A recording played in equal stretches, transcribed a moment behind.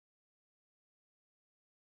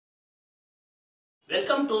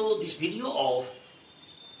Welcome to this video of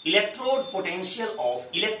electrode potential of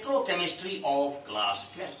electrochemistry of class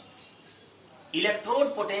 12.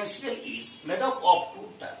 Electrode potential is made up of two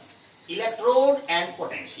terms, electrode and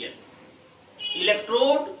potential.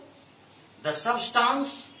 Electrode, the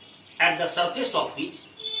substance at the surface of which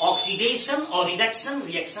oxidation or reduction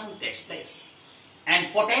reaction takes place.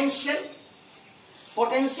 And potential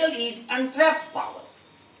is untrapped power.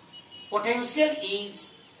 Potential is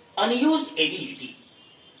unused ability.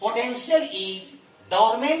 Potential is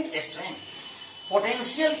dormant strength.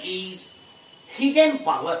 Potential is hidden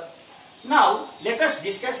power. Now let us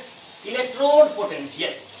discuss electrode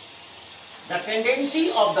potential. The tendency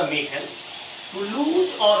of the metal to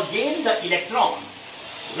lose or gain the electron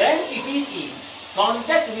when it is in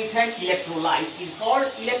contact with an electrolyte is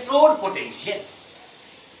called electrode potential.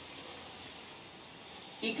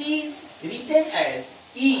 It is written as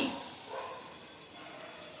E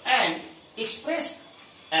and expressed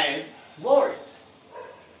as volt.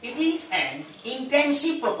 It is an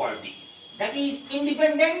intensive property that is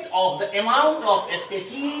independent of the amount of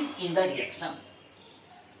species in the reaction.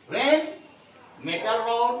 When metal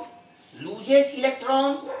rod loses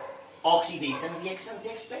electron, oxidation reaction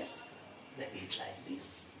takes place. That is like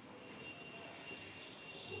this.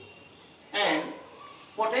 And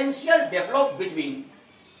potential developed between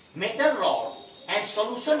metal rod and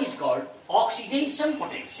solution is called oxidation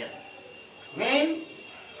potential. When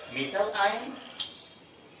metal ion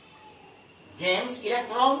gains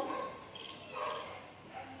electron,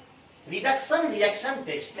 reduction reaction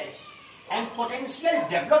takes place and potential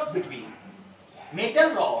developed between metal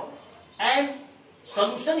rod and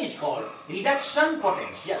solution is called reduction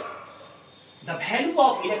potential. The value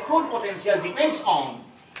of electrode potential depends on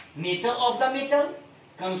nature of the metal,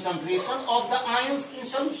 concentration of the ions in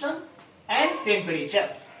solution and temperature.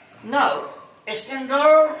 Now,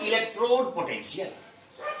 standard electrode potential.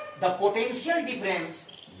 The potential difference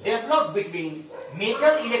developed between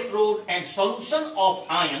metal electrode and solution of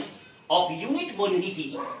ions of unit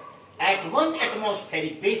molarity at 1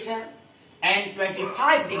 atmospheric pressure and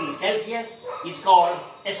 25 degrees Celsius is called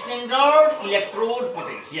standard electrode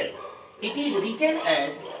potential. It is written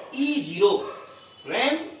as E0.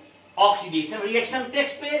 When oxidation reaction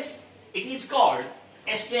takes place, it is called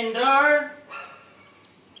standard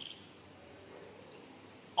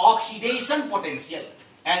oxidation potential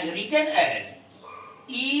and written as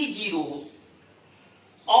E0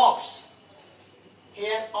 ox.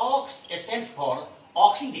 Here ox stands for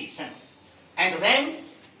oxidation, and when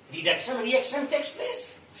reduction reaction takes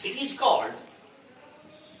place, it is called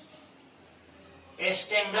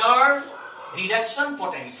standard reduction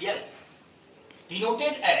potential,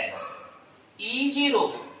 denoted as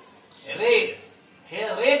E0 red.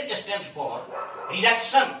 Here red stands for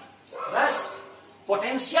reduction. Thus,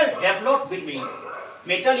 potential developed between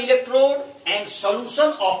metal electrode and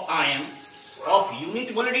solution of ions of unit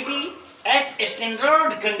molarity at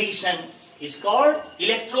standard condition is called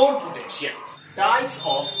electrode potential. Types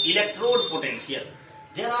of electrode potential.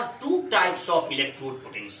 There are two types of electrode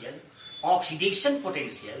potential, oxidation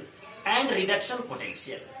potential and reduction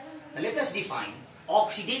potential. Now let us define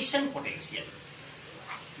oxidation potential.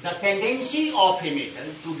 The tendency of a metal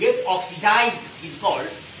to get oxidized is called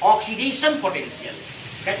oxidation potential.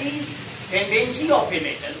 That is, tendency of a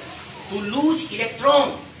metal to lose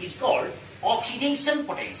electron is called oxidation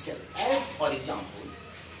potential. As for example,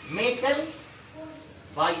 metal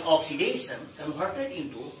by oxidation converted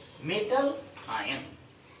into metal ion.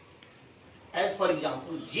 As for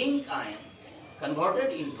example, zinc ion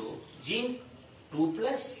converted into zinc 2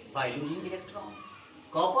 plus by losing electron.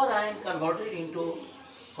 Copper ion converted into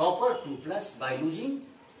copper 2 plus by losing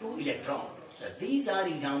 2 electrons. So these are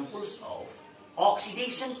examples of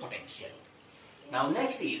oxidation potential. Now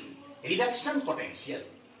next is reduction potential.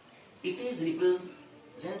 It is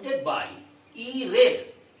represented by E red.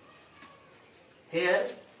 Here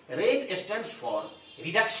red stands for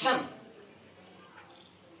reduction.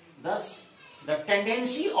 Thus the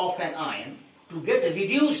tendency of an ion to get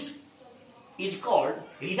reduced is called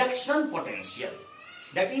reduction potential.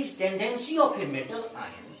 That is, tendency of a metal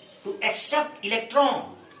ion to accept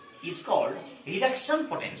electron is called reduction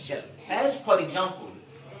potential. As for example,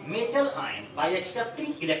 metal ion by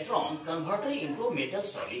accepting electron converted into metal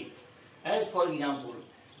solid. As for example,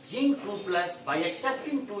 zinc 2 plus by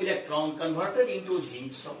accepting 2 electron converted into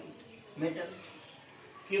zinc solid metal.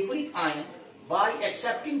 Cupric ion by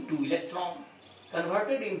accepting 2 electron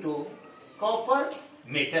converted into copper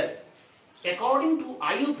metal. According to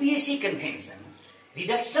IUPAC convention,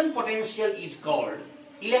 reduction potential is called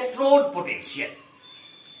electrode potential.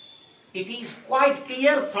 It is quite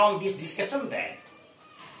clear from this discussion that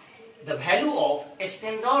the value of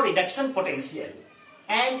standard reduction potential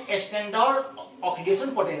and standard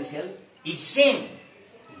oxidation potential is same,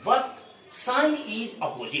 but sign is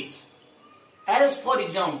opposite. As for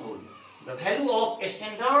example, the value of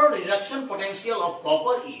standard reduction potential of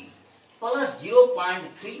copper is plus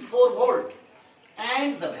 0.34 volt,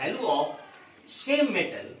 and the value of same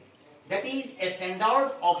metal, that is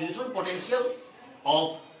standard oxidation potential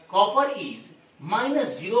of copper, is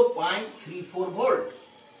minus 0.34 volt.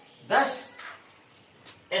 Thus,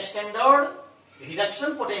 standard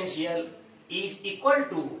reduction potential is equal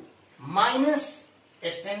to minus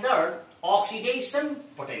standard oxidation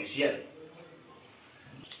potential.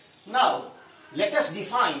 Now, let us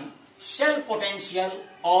define cell potential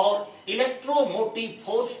or electromotive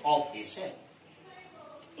force of a cell.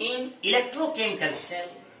 In electrochemical cell,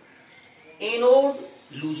 anode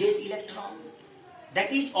loses electron,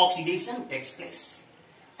 that is oxidation takes place,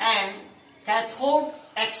 and cathode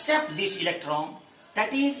accepts this electron,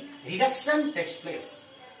 that is reduction takes place.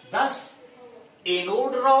 Thus,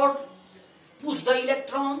 anode rod push the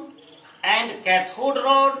electron and cathode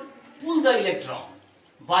rod pull the electron.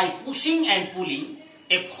 By pushing and pulling,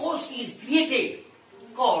 a force is created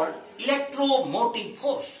called electromotive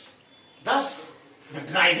force. Thus, the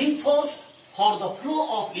driving force for the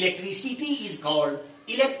flow of electricity is called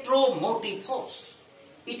electromotive force.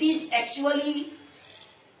 It is actually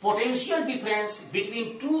potential difference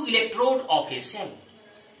between two electrodes of a cell.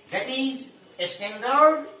 That is, a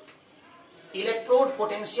standard electrode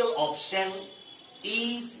potential of cell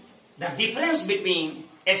is the difference between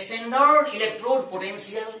a standard electrode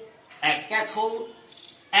potential at cathode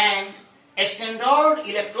and a standard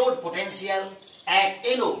electrode potential at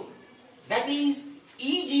anode. That is,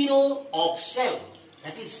 E0 of cell,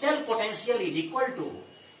 that is cell potential, is equal to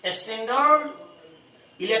a standard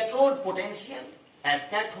electrode potential at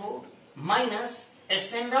cathode minus a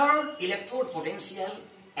standard electrode potential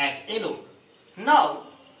at anode. Now,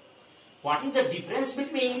 what is the difference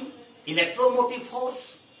between electromotive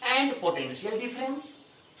force and potential difference?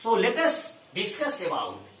 So let us discuss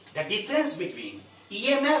about the difference between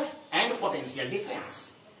EMF and potential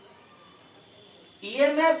difference.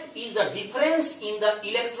 EMF is the difference in the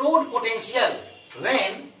electrode potential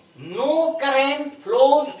when no current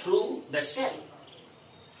flows through the cell.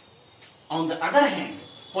 On the other hand,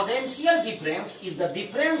 potential difference is the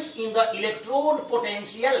difference in the electrode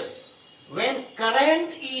potentials when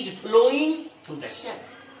current is flowing through the cell.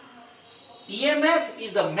 EMF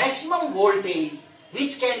is the maximum voltage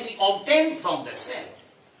which can be obtained from the cell.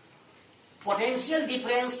 Potential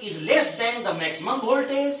difference is less than the maximum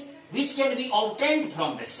voltage which can be obtained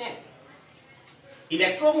from the cell.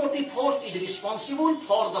 Electromotive force is responsible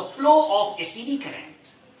for the flow of STD current,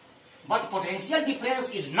 but potential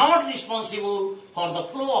difference is not responsible for the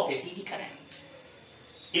flow of STD current.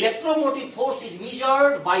 Electromotive force is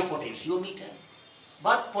measured by potentiometer,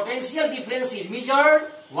 but potential difference is measured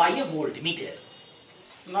by a voltmeter.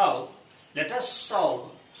 Now, let us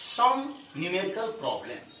solve some numerical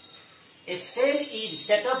problem. A cell is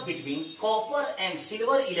set up between copper and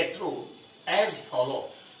silver electrode as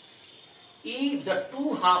follows. If the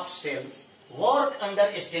two half cells work under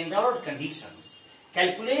standard conditions,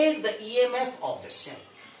 calculate the EMF of the cell.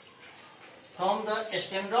 From the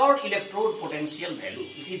standard electrode potential value,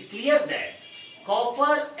 it is clear that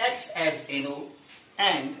copper acts as anode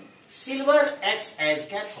and silver acts as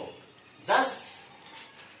cathode. Thus,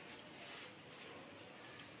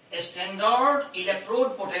 a standard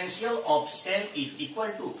electrode potential of cell is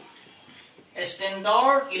equal to a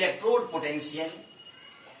standard electrode potential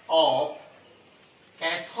of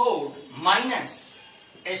cathode minus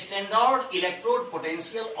a standard electrode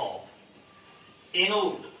potential of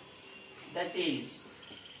anode, that is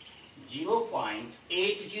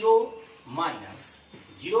 0.80 minus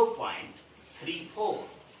 0.34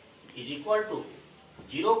 is equal to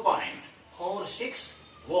 0.46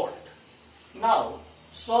 volt. Now,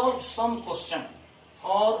 solve some question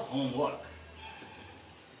for homework.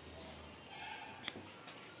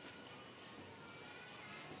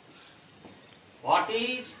 What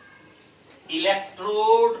is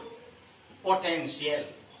electrode potential?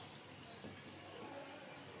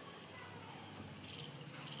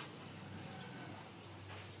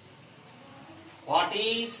 What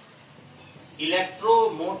is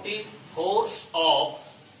electromotive force of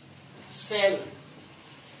cell?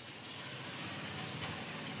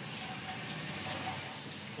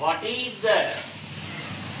 What is the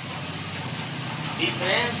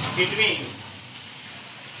difference between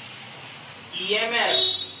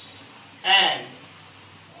EMF and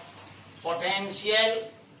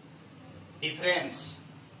potential difference?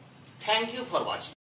 Thank you for watching.